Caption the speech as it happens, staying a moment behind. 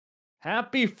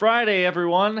Happy Friday,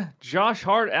 everyone. Josh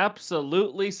Hart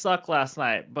absolutely sucked last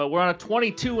night, but we're on a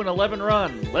 22-11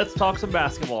 run. Let's talk some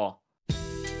basketball.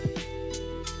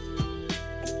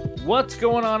 What's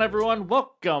going on, everyone?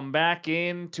 Welcome back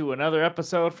into another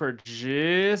episode for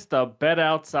Just a Bet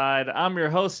Outside. I'm your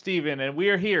host, Steven, and we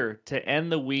are here to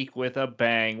end the week with a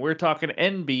bang. We're talking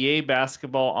NBA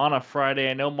basketball on a Friday.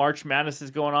 I know March Madness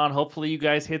is going on. Hopefully, you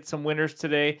guys hit some winners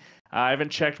today. I haven't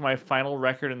checked my final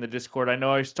record in the Discord. I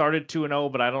know I started 2-0,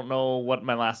 but I don't know what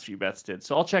my last few bets did.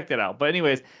 So I'll check that out. But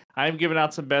anyways, I'm giving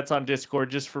out some bets on Discord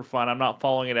just for fun. I'm not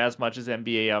following it as much as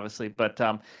NBA, obviously. But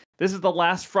this is the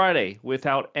last Friday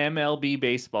without MLB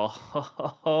baseball.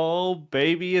 Oh,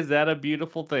 baby, is that a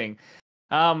beautiful thing.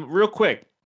 Real quick,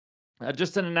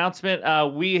 just an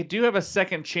announcement. We do have a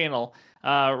second channel.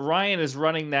 Ryan is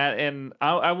running that, and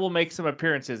I will make some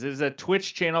appearances. It is a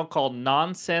Twitch channel called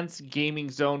Nonsense Gaming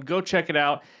Zone. Go check it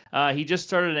out. He just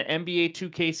started an NBA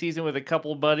 2K season with a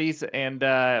couple buddies, and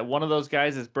one of those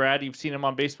guys is Brad. You've seen him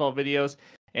on baseball videos.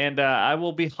 And I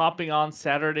will be hopping on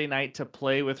Saturday night to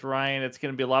play with Ryan. It's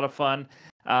going to be a lot of fun.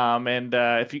 And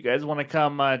if you guys want to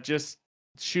come just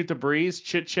shoot the breeze,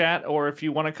 chit chat, or if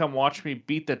you want to come watch me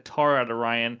beat the tar out of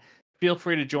Ryan, feel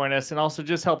free to join us and also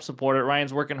just help support it.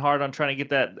 Ryan's working hard on trying to get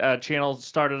that channel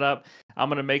started up. I'm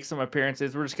going to make some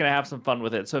appearances. We're just going to have some fun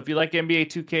with it. So if you like NBA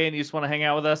 2K and you just want to hang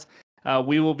out with us,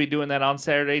 we will be doing that on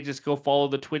Saturday. Just go follow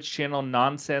the Twitch channel,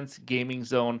 Nonsense Gaming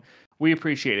Zone. We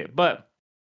appreciate it. But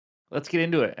let's get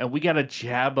into it. And we got a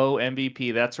Jabbo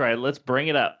MVP. That's right. Let's bring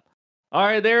it up. All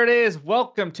right, there it is.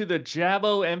 Welcome to the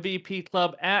Jabbo MVP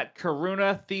Club at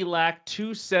Karuna Thelak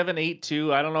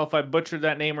 2782. I don't know if I butchered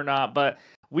that name or not, but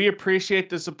we appreciate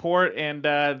the support, and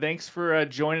thanks for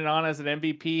joining on as an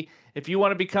MVP. If you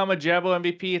want to become a Jabbo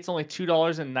MVP, it's only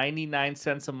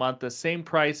 $2.99 a month, the same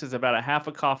price as about a half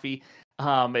a coffee.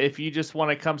 If you just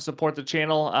want to come support the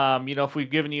channel, if we've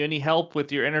given you any help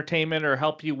with your entertainment or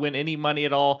help you win any money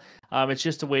at all, it's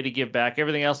just a way to give back.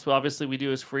 Everything else, obviously, we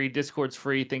do is free. Discord's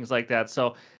free, things like that.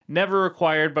 So never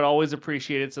required, but always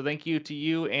appreciated. So thank you to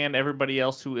you and everybody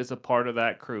else who is a part of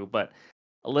that crew. But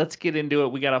let's get into it.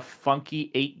 We got a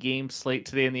funky 8-game slate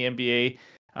today in the NBA.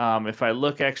 If I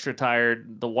look extra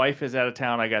tired, the wife is out of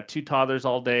town. I got 2 toddlers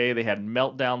all day. They had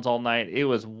meltdowns all night. It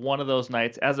was one of those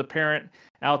nights. As a parent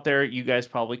out there, you guys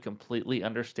probably completely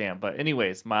understand. But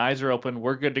anyways, my eyes are open.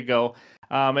 We're good to go.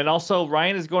 And also,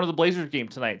 Ryan is going to the Blazers game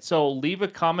tonight. So leave a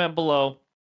comment below.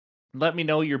 Let me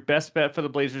know your best bet for the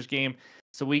Blazers game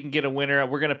so we can get a winner.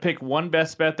 We're going to pick one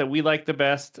best bet that we like the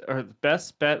best, or the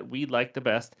best bet we like the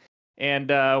best. And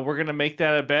we're going to make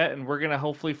that a bet, and we're going to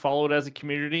hopefully follow it as a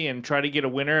community and try to get a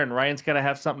winner, and Ryan's got to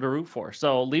have something to root for.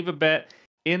 So leave a bet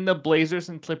in the Blazers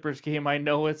and Clippers game. I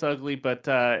know it's ugly, but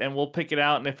and we'll pick it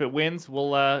out, and if it wins,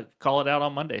 we'll call it out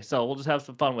on Monday. So we'll just have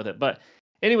some fun with it. But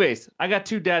anyways, I got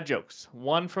 2 dad jokes,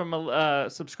 one from a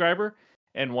subscriber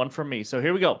and one from me. So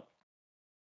here we go.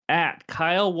 At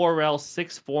Kyle Worrell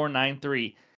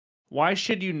 6493, why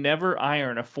should you never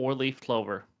iron a 4-leaf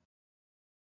clover?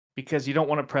 Because you don't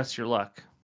want to press your luck.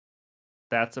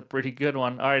 That's a pretty good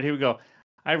one. All right, here we go.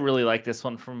 I really like this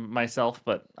one from myself,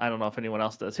 but I don't know if anyone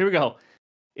else does. Here we go.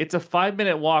 It's a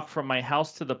 5-minute walk from my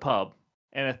house to the pub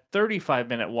and a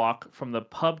 35-minute walk from the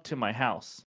pub to my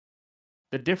house.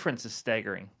 The difference is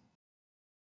staggering.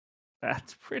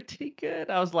 That's pretty good.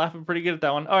 I was laughing pretty good at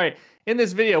that one. All right, in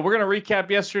this video, we're going to recap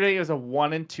yesterday. It was a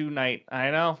 1-2 night.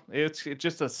 I know. It's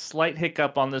just a slight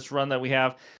hiccup on this run that we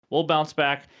have. We'll bounce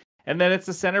back. And then it's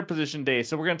the center position day.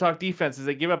 So we're going to talk defenses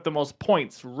that give up the most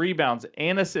points, rebounds,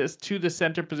 and assists to the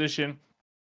center position.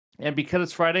 And because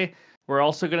it's Friday, we're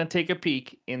also going to take a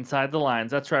peek inside the lines.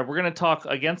 That's right. We're going to talk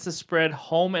against the spread,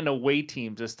 home and away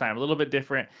teams this time. A little bit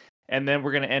different. And then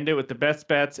we're going to end it with the best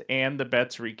bets and the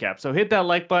bets recap. So hit that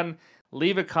like button.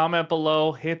 Leave a comment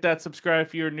below. Hit that subscribe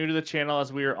if you're new to the channel,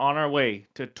 as we are on our way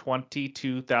to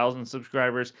 22,000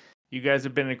 subscribers. You guys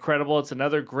have been incredible. It's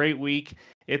another great week.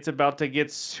 It's about to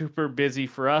get super busy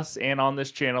for us and on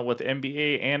this channel with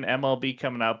NBA and MLB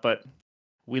coming out, but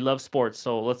we love sports,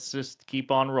 so let's just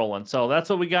keep on rolling. So that's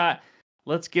what we got.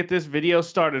 Let's get this video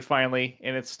started finally,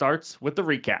 and it starts with the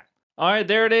recap. All right,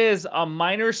 there it is. A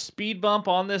minor speed bump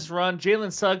on this run.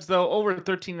 Jalen Suggs, though, over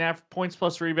 13.5 points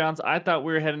plus rebounds. I thought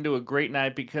we were heading to a great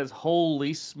night because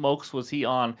holy smokes was he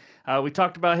on. We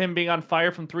talked about him being on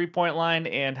fire from three-point line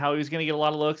and how he was going to get a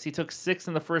lot of looks. He took 6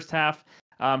 in the first half.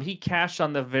 He cashed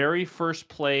on the very first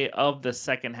play of the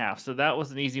second half, so that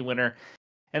was an easy winner.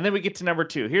 And then we get to number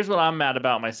 2. Here's what I'm mad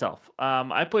about myself.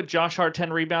 I put Josh Hart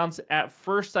 10 rebounds. At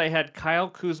first, I had Kyle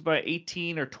Kuzma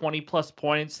 18 or 20 plus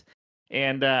points.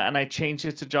 and I changed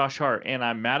it to Josh Hart, and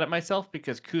I'm mad at myself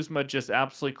because Kuzma just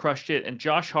absolutely crushed it, and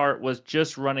Josh Hart was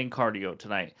just running cardio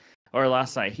tonight or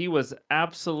last night. He was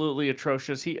absolutely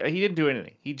atrocious. He didn't do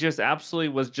anything. He just absolutely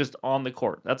was just on the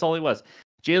court. That's all he was.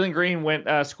 Jalen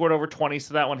Green scored over 20,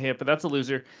 so that one hit, but that's a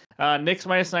loser. Knicks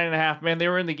minus 9.5. Man, they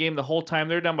were in the game the whole time.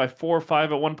 They were down by 4 or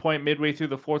 5 at one point midway through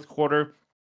the fourth quarter,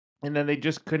 and then they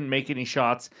just couldn't make any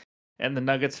shots. And the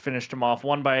Nuggets finished them off,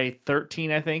 one by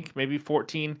 13, I think, maybe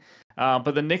 14.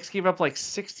 But the Knicks gave up like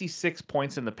 66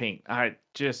 points in the paint.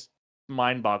 Just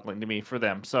mind-boggling to me for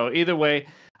them. So either way,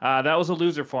 that was a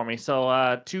loser for me.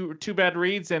 So two bad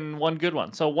reads and one good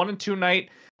one. So 1-2 night.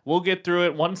 We'll get through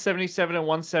it. 177 and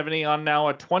 170 on now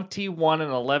a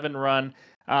 21-11 run,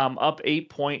 up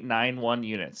 8.91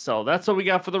 units. So that's what we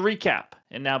got for the recap.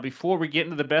 And now before we get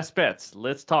into the best bets,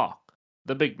 let's talk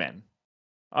the big men.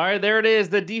 All right, there it is.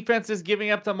 The defense is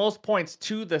giving up the most points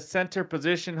to the center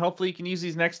position. Hopefully you can use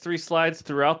these next 3 slides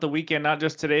throughout the weekend, not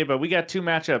just today, but we got 2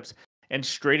 matchups and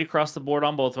straight across the board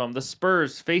on both of them. The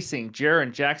Spurs facing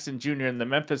Jaren Jackson Jr. and the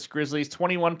Memphis Grizzlies,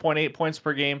 21.8 points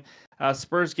per game.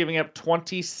 Spurs giving up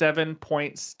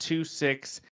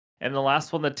 27.26. And the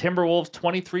last one, the Timberwolves,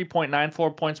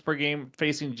 23.94 points per game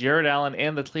facing Jared Allen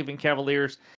and the Cleveland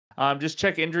Cavaliers. Just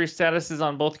check injury statuses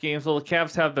on both games. Well, the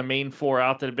Cavs have the main 4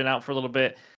 out that have been out for a little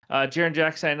bit. Jaren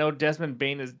Jackson, I know Desmond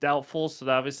Bane is doubtful, so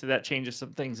obviously that changes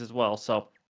some things as well. So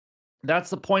that's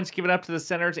the points given up to the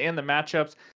centers and the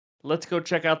matchups. Let's go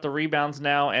check out the rebounds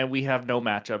now, and we have no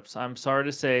matchups. I'm sorry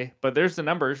to say, but there's the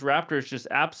numbers. Raptors just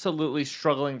absolutely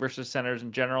struggling versus centers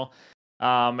in general.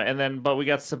 But we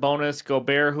got Sabonis,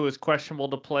 Gobert, who is questionable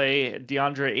to play,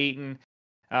 DeAndre Ayton,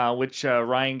 which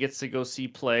Ryan gets to go see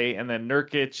play, and then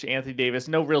Nurkic, Anthony Davis.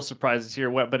 No real surprises here.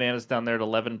 Wet Bananas down there at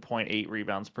 11.8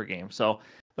 rebounds per game. So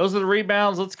those are the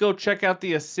rebounds. Let's go check out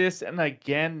the assists. And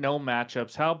again, no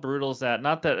matchups. How brutal is that?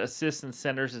 Not that assists and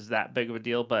centers is that big of a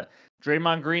deal, but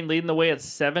Draymond Green leading the way at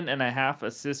 7.5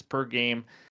 assists per game.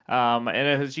 And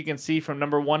as you can see from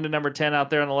number 1 to number 10 out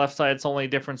there on the left side, it's only a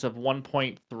difference of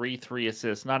 1.33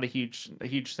 assists. Not a huge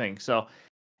thing. So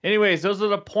anyways, those are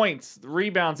the points, the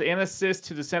rebounds, and assists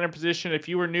to the center position. If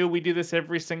you were new, we do this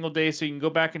every single day, so you can go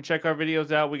back and check our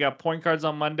videos out. We got point guards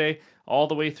on Monday, all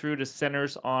the way through to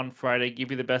centers on Friday,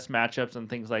 give you the best matchups and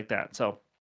things like that. So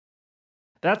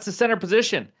that's the center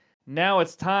position. Now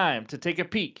it's time to take a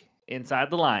peek inside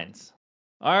the lines.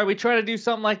 All right, we try to do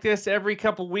something like this every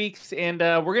couple weeks, and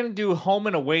we're going to do home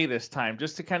and away this time,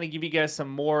 just to kind of give you guys some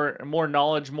more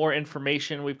knowledge, more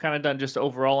information. We've kind of done just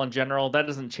overall in general. That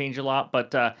doesn't change a lot,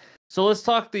 but so let's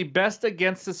talk the best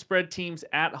against the spread teams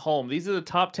at home. These are the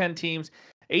top 10 teams.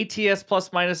 ATS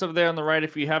plus minus over there on the right.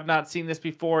 If you have not seen this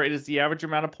before, it is the average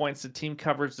amount of points the team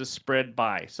covers the spread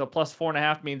by. So plus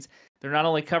 4.5 means they're not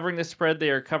only covering the spread, they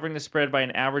are covering the spread by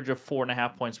an average of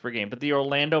 4.5 points per game. But the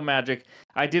Orlando Magic,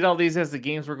 I did all these as the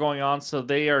games were going on, so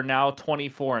they are now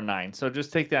 24-9. So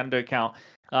just take that into account.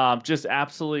 Just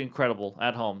absolutely incredible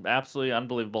at home. Absolutely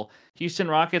unbelievable. Houston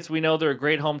Rockets, we know they're a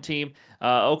great home team.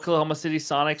 Oklahoma City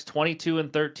Sonics,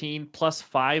 22-13, plus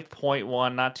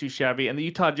 5.1, not too shabby. And the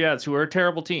Utah Jazz, who are a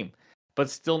terrible team, but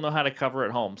still know how to cover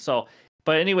at home. So,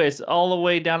 but anyways, all the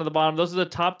way down to the bottom, those are the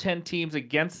top 10 teams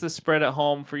against the spread at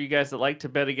home for you guys that like to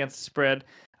bet against the spread.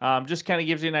 Just kind of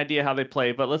gives you an idea how they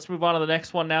play. But let's move on to the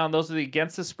next one now, and those are the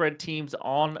against the spread teams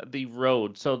on the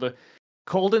road. So the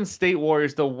Golden State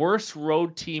Warriors, the worst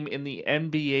road team in the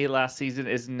NBA last season,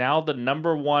 is now the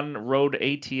number 1 road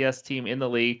ATS team in the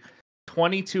league,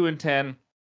 22-10,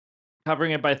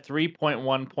 covering it by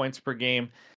 3.1 points per game.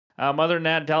 Other than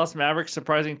that, Dallas Mavericks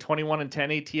surprising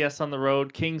 21-10 ATS on the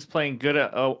road. Kings playing good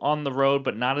on the road,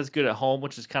 but not as good at home,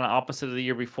 which is kind of opposite of the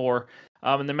year before.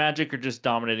 And the Magic are just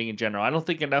dominating in general. I don't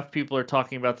think enough people are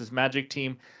talking about this Magic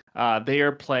team. They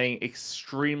are playing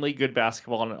extremely good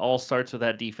basketball, and it all starts with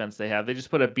that defense they have. They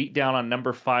just put a beat down on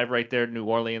number 5 right there, New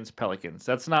Orleans Pelicans.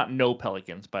 That's not no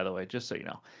Pelicans, by the way, just so you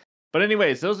know. But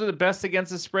anyways, those are the best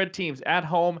against the spread teams at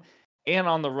home and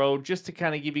on the road, just to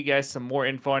kind of give you guys some more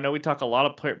info. I know we talk a lot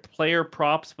of player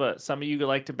props, but some of you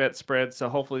like to bet spreads, so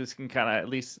hopefully this can kind of at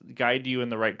least guide you in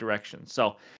the right direction.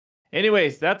 So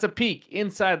anyways, that's a peek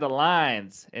inside the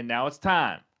lines, and now it's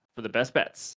time for the best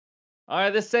bets. All right,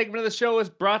 this segment of the show is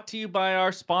brought to you by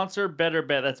our sponsor, Better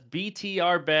Bet. That's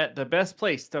BTR Bet, the best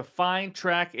place to find,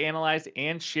 track, analyze,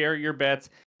 and share your bets.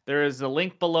 There is a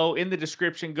link below in the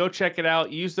description. Go check it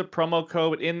out. Use the promo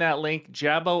code in that link,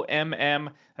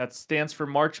 JABOMM. That stands for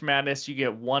March Madness. You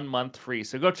get 1 month free.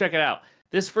 So go check it out.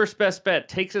 This first best bet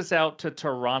takes us out to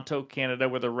Toronto, Canada,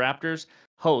 where the Raptors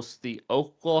host the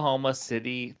Oklahoma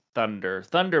City Thunder.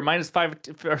 Thunder minus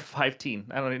 15.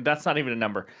 I don't know. That's not even a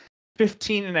number.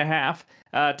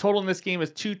 15.5. Total in this game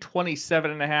is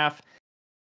 227.5.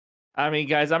 I mean,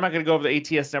 guys, I'm not going to go over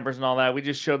the ATS numbers and all that. We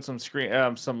just showed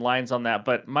some lines on that.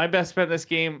 But my best bet in this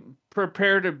game,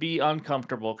 prepare to be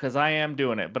uncomfortable because I am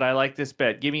doing it. But I like this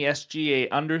bet. Give me SGA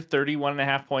under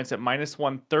 31.5 points at minus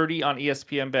 130 on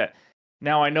ESPN bet.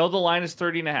 Now, I know the line is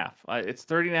 30.5. It's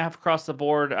 30.5 across the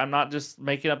board. I'm not just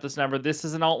making up this number. This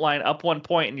is an alt line up 1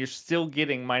 point, and you're still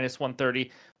getting minus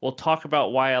 130. We'll talk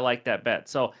about why I like that bet.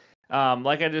 So,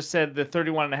 like I just said, the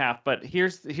 31.5, but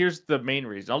here's the main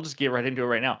reason. I'll just get right into it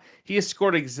right now. He has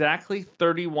scored exactly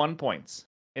 31 points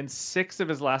in 6 of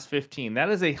his last 15. That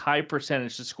is a high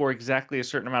percentage to score exactly a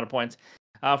certain amount of points.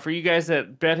 For you guys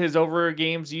that bet his over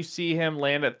games, you see him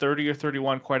land at 30 or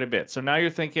 31 quite a bit. So now you're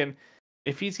thinking,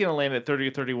 if he's going to land at 30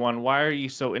 or 31, why are you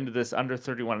so into this under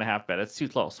 31.5 bet? It's too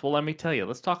close. Well, let me tell you.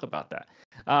 Let's talk about that.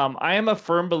 I am a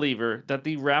firm believer that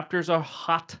the Raptors are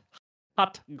hot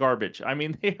garbage. I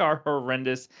mean, they are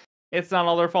horrendous. It's not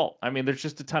all their fault. I mean, there's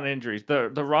just a ton of injuries. The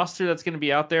roster that's going to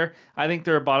be out there, I think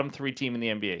they're a bottom 3 team in the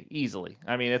NBA easily.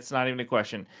 I mean, it's not even a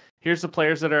question. Here's the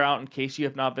players that are out in case you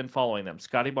have not been following them.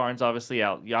 Scotty Barnes obviously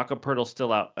out. Jakob Poeltl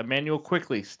still out. Emmanuel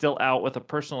Quickley still out with a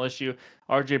personal issue.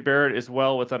 RJ Barrett as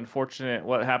well with unfortunate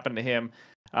what happened to him.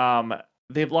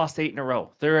 They've lost 8 in a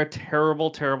row. They're a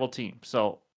terrible, terrible team.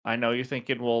 So I know you're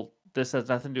thinking, well, this has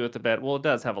nothing to do with the bet. Well, it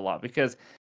does have a lot because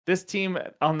this team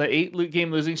on the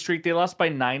 8-game losing streak, they lost by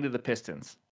 9 to the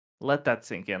Pistons. Let that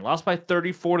sink in. Lost by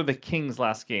 34 to the Kings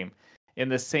last game in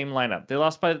the same lineup. They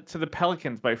lost to the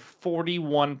Pelicans by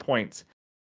 41 points.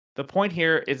 The point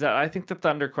here is that I think the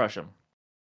Thunder crush them.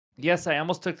 Yes, I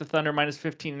almost took the Thunder minus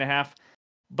 15.5,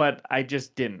 but I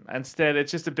just didn't. Instead,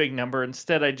 it's just a big number.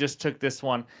 Instead, I just took this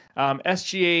one.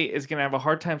 SGA is going to have a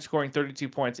hard time scoring 32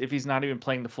 points if he's not even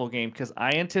playing the full game because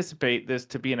I anticipate this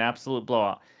to be an absolute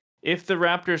blowout. If the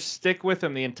Raptors stick with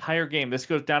him the entire game, this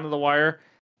goes down to the wire,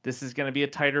 this is going to be a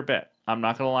tighter bet. I'm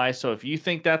not going to lie. So if you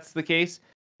think that's the case,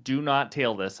 do not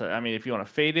tail this. I mean, if you want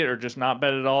to fade it or just not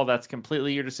bet at all, that's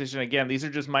completely your decision. Again, these are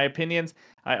just my opinions.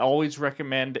 I always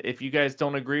recommend if you guys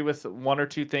don't agree with 1 or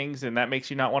 2 things and that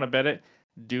makes you not want to bet it,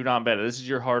 do not bet it. This is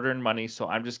your hard-earned money, so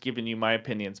I'm just giving you my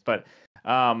opinions. But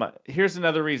here's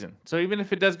another reason. So even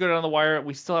if it does go down the wire,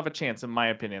 we still have a chance, in my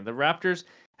opinion. The Raptors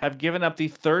have given up the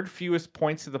 3rd fewest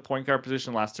points to the point guard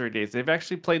position last 30 days. They've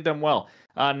actually played them well.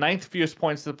 9th fewest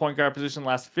points to the point guard position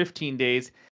last 15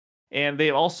 days. And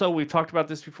they also, we've talked about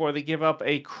this before, they give up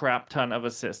a crap ton of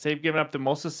assists. They've given up the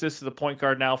most assists to the point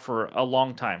guard now for a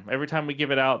long time. Every time we give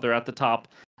it out, they're at the top.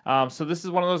 So this is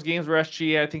one of those games where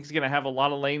SGA, I think, is going to have a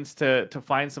lot of lanes to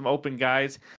find some open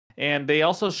guys. And they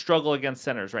also struggle against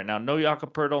centers right now. No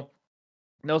Jakob Poeltl,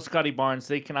 no Scotty Barnes.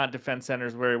 They cannot defend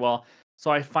centers very well. So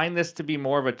I find this to be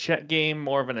more of a check game,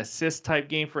 more of an assist type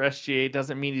game for SGA.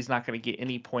 Doesn't mean he's not going to get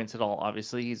any points at all.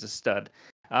 Obviously, he's a stud.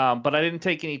 But I didn't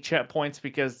take any chat points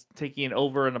because taking an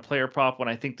over in a player prop when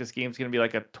I think this game's going to be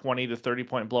like a 20 to 30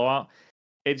 point blowout,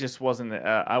 it just wasn't,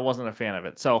 I wasn't a fan of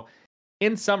it. So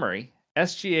in summary,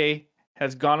 SGA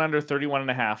has gone under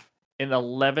 31.5 in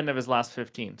 11 of his last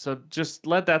 15. So just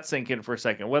let that sink in for a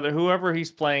second. Whoever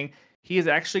he's playing, he has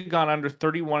actually gone under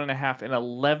 31.5 in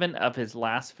 11 of his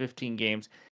last 15 games.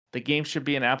 The game should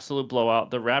be an absolute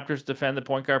blowout. The Raptors defend the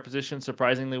point guard position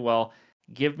surprisingly well.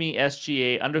 Give me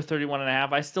SGA under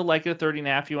 31.5. I still like it at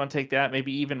 30.5. You want to take that?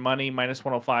 Maybe even money, minus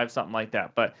 105, something like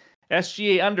that. But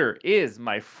SGA under is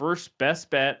my first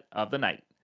best bet of the night.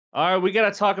 All right, we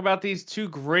got to talk about these 2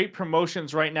 great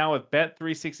promotions right now with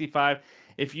Bet365.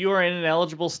 If you are in an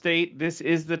eligible state, this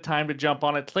is the time to jump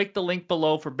on it. Click the link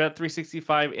below for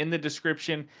Bet365 in the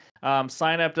description.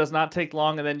 Sign up does not take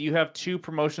long, and then you have 2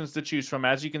 promotions to choose from.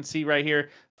 As you can see right here,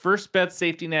 first bet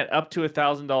safety net up to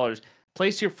 $1,000.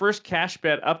 Place your first cash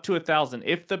bet up to $1,000.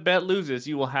 If the bet loses,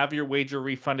 you will have your wager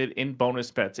refunded in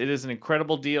bonus bets. It is an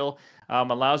incredible deal.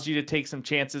 Allows you to take some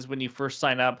chances when you first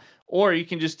sign up, or you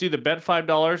can just do the bet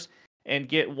 $5 and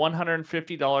get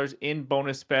 $150 in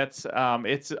bonus bets.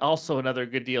 It's also another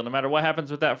good deal. No matter what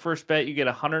happens with that first bet, you get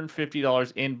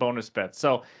 $150 in bonus bets.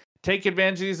 So take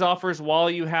advantage of these offers while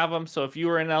you have them. So if you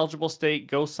are in an eligible state,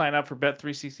 go sign up for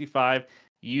Bet365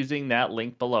 using that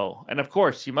link below. And of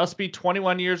course, you must be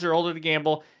 21 years or older to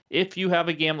gamble. If you have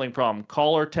a gambling problem,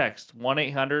 call or text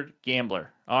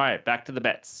 1-800-GAMBLER. All right, back to the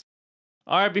bets.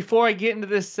 All right, before I get into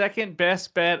this second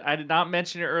best bet, I did not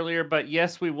mention it earlier, but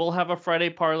yes, we will have a Friday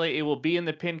parlay. It will be in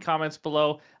the pinned comments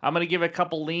below. I'm going to give a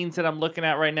couple leans that I'm looking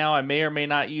at right now. I may or may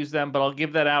not use them, but I'll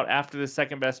give that out after the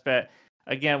second best bet.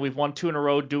 Again, we've won 2 in a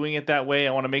row doing it that way.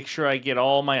 I want to make sure I get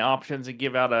all my options and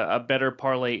give out a better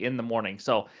parlay in the morning.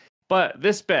 So But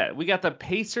this bet, we got the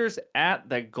Pacers at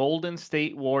the Golden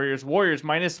State Warriors. Warriors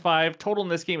 -5. Total in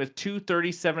this game is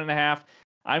 237.5.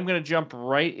 I'm going to jump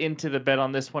right into the bet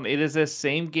on this one. It is a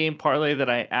same game parlay that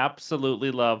I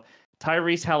absolutely love.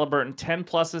 Tyrese Halliburton, 10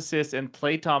 plus assists, and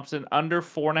Klay Thompson under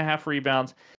 4.5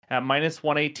 rebounds at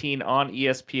 -118 on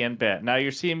ESPN Bet. Now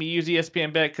you're seeing me use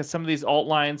ESPN Bet because some of these alt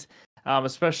lines,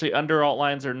 especially under alt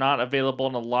lines, are not available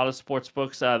in a lot of sports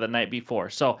books the night before.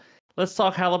 So let's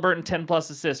talk Halliburton 10 plus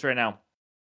assists right now.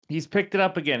 He's picked it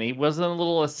up again. He was in a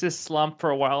little assist slump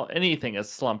for a while. Anything a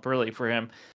slump really for him.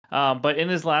 But in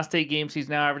his last 8 games, he's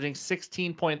now averaging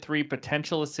 16.3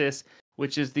 potential assists,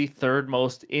 which is the third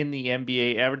most in the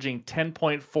NBA, averaging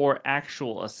 10.4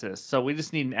 actual assists. So we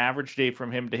just need an average day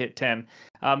from him to hit 10.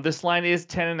 This line is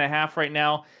 10.5 right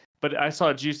now, but I saw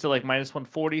it juiced to like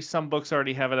 -140. Some books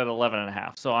already have it at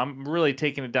 11.5. So I'm really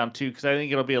taking it down too because I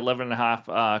think it'll be 11.5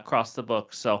 across the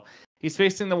book. So he's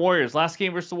facing the Warriors. Last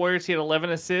game versus the Warriors, he had 11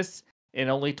 assists in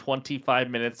only 25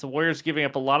 minutes. The Warriors giving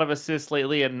up a lot of assists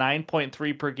lately at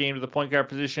 9.3 per game to the point guard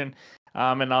position.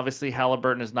 And obviously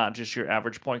Halliburton is not just your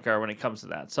average point guard when it comes to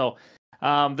that. So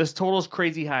this total is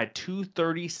crazy high,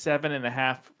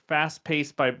 237.5. Fast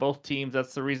paced by both teams.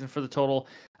 That's the reason for the total.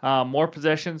 More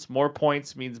possessions, more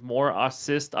points means more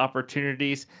assist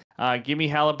opportunities. Give me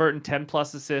Halliburton 10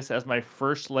 plus assists as my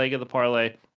first leg of the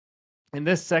parlay. In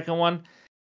this second one,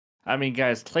 I mean,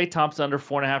 guys, Klay Thompson under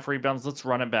 4.5 rebounds. Let's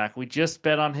run it back. We just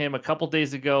bet on him a couple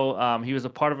days ago. He was a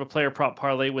part of a player prop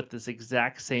parlay with this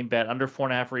exact same bet, under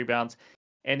 4.5 rebounds,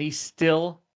 and he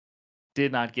still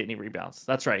did not get any rebounds.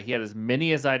 That's right. He had as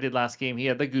many as I did last game. He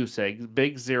had the goose egg,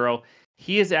 big 0.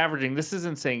 He is averaging, this is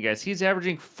insane, guys. He's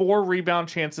averaging 4 rebound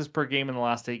chances per game in the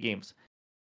last 8 games.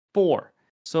 4.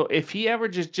 So if he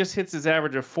just hits his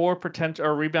average of 4 potential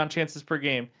or rebound chances per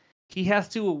game, he has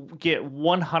to get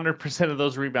 100% of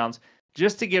those rebounds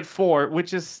just to get 4,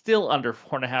 which is still under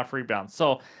 4.5 rebounds.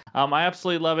 So I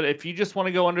absolutely love it. If you just want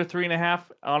to go under 3.5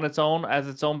 on its own as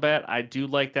its own bet, I do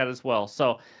like that as well.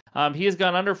 So he has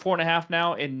gone under 4.5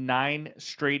 now in 9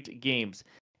 straight games.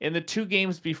 In the 2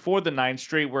 games before the 9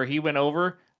 straight where he went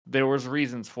over, there was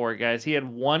reasons for it, guys. He had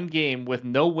 1 game with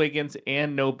no Wiggins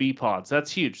and no B-Pods.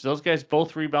 That's huge. Those guys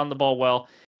both rebound the ball well.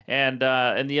 And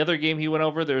in the other game he went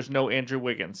over, there's no Andrew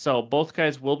Wiggins. So both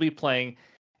guys will be playing.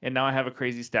 And now I have a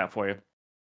crazy stat for you.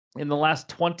 In the last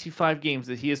 25 games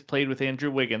that he has played with Andrew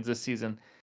Wiggins this season,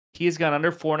 he has gone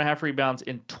under 4.5 rebounds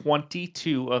in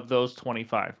 22 of those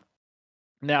 25.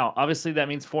 Now, obviously that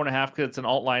means 4.5 because it's an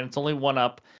alt line. It's only 1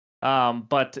 up.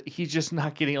 But he's just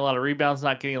not getting a lot of rebounds,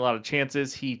 not getting a lot of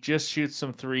chances. He just shoots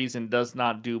some threes and does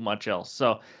not do much else.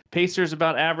 So Pacers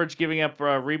about average, giving up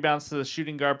rebounds to the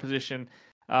shooting guard position.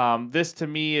 This to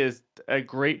me is a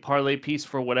great parlay piece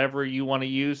for whatever you want to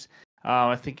use.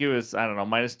 I think it was, I don't know,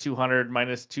 -200,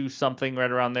 -2 something right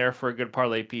around there for a good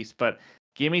parlay piece. But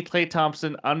give me Klay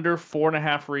Thompson under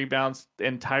 4.5 rebounds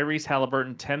and Tyrese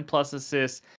Halliburton 10 plus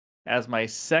assists as my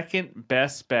second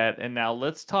best bet. And now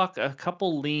let's talk a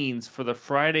couple leans for the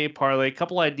Friday parlay, a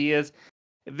couple ideas.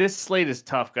 This slate is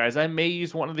tough, guys. I may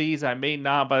use one of these. I may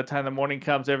not. By the time the morning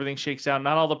comes, everything shakes out.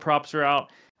 Not all the props are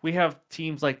out. We have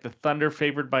teams like the Thunder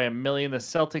favored by 1 million, the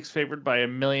Celtics favored by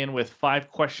 1 million with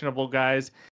 5 questionable guys.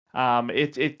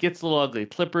 It gets a little ugly.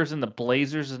 Clippers and the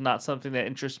Blazers is not something that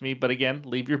interests me. But again,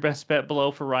 leave your best bet below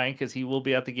for Ryan because he will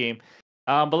be at the game.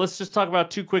 But let's just talk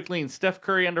about 2 quick leans. Steph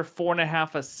Curry under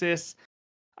 4.5 assists.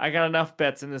 I got enough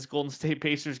bets in this Golden State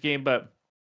Pacers game, but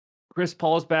Chris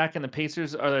Paul is back, and the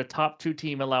Pacers are the top 2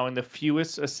 team allowing the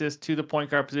fewest assists to the point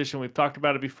guard position. We've talked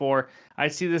about it before. I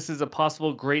see this as a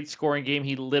possible great scoring game.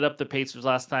 He lit up the Pacers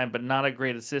last time, but not a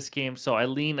great assist game. So I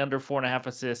lean under 4.5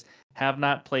 assists. Have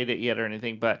not played it yet or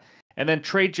anything, but and then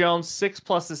Trey Jones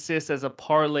 6+ assists as a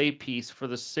parlay piece for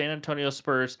the San Antonio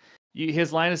Spurs.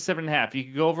 His line is 7.5. You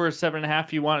can go over 7.5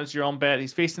 if you want as your own bet.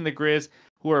 He's facing the Grizz,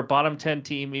 who are a bottom 10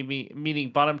 team, meaning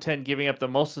bottom 10 giving up the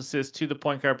most assists to the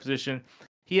point guard position.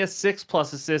 He has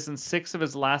 6+ assists in 6 of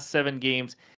his last 7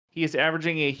 games. He is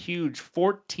averaging a huge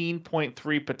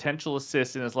 14.3 potential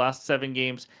assists in his last 7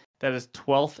 games. That is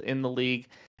 12th in the league.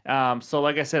 So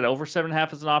like I said, over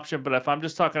 7.5 is an option. But if I'm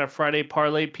just talking a Friday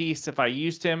parlay piece, if I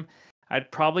used him, I'd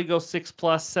probably go 6+,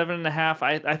 7.5.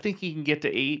 I think he can get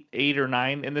to 8 or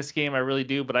 9 in this game. I really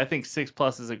do. But I think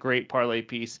 6+ is a great parlay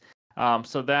piece.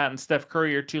 So that and Steph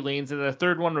Curry are 2 leans. And the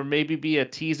third one would maybe be a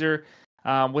teaser.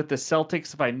 With the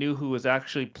Celtics, if I knew who was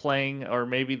actually playing, or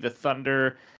maybe the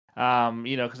Thunder,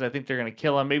 because I think they're going to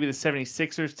kill them. Maybe the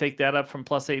 76ers take that up from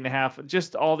 +8.5.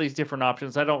 Just all these different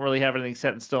options. I don't really have anything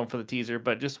set in stone for the teaser,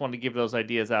 but just wanted to give those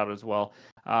ideas out as well.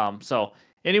 So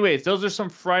anyways, those are some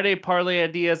Friday parlay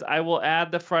ideas. I will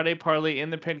add the Friday parlay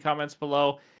in the pinned comments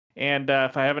below. And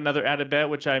if I have another added bet,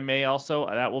 which I may also,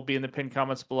 that will be in the pinned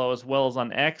comments below, as well as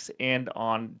on X and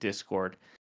on Discord.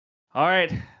 All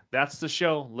right, that's the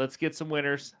show. Let's get some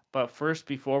winners. But first,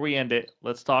 before we end it,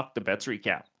 let's talk the bets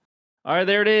recap. All right,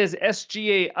 there it is.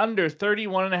 SGA under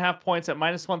 31.5 points at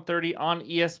 -130 on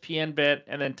ESPN Bet.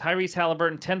 And then Tyrese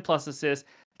Halliburton, 10 plus assists.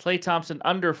 Klay Thompson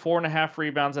under 4.5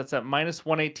 rebounds. That's at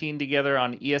 -118 together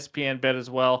on ESPN Bet as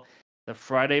well. The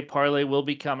Friday parlay will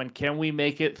be coming. Can we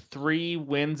make it 3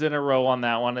 wins in a row on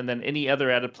that one? And then any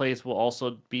other added plays will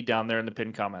also be down there in the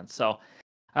pinned comments. So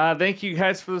thank you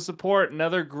guys for the support.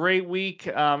 Another great week.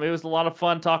 It was a lot of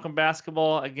fun talking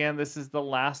basketball. Again, this is the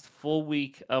last full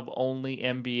week of only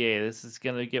NBA. This is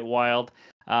going to get wild,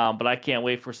 but I can't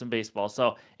wait for some baseball.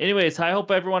 So anyways, I hope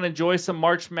everyone enjoys some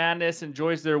March Madness,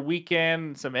 enjoys their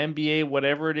weekend, some NBA,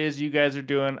 whatever it is you guys are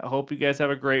doing. I hope you guys have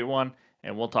a great one,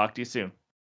 and we'll talk to you soon.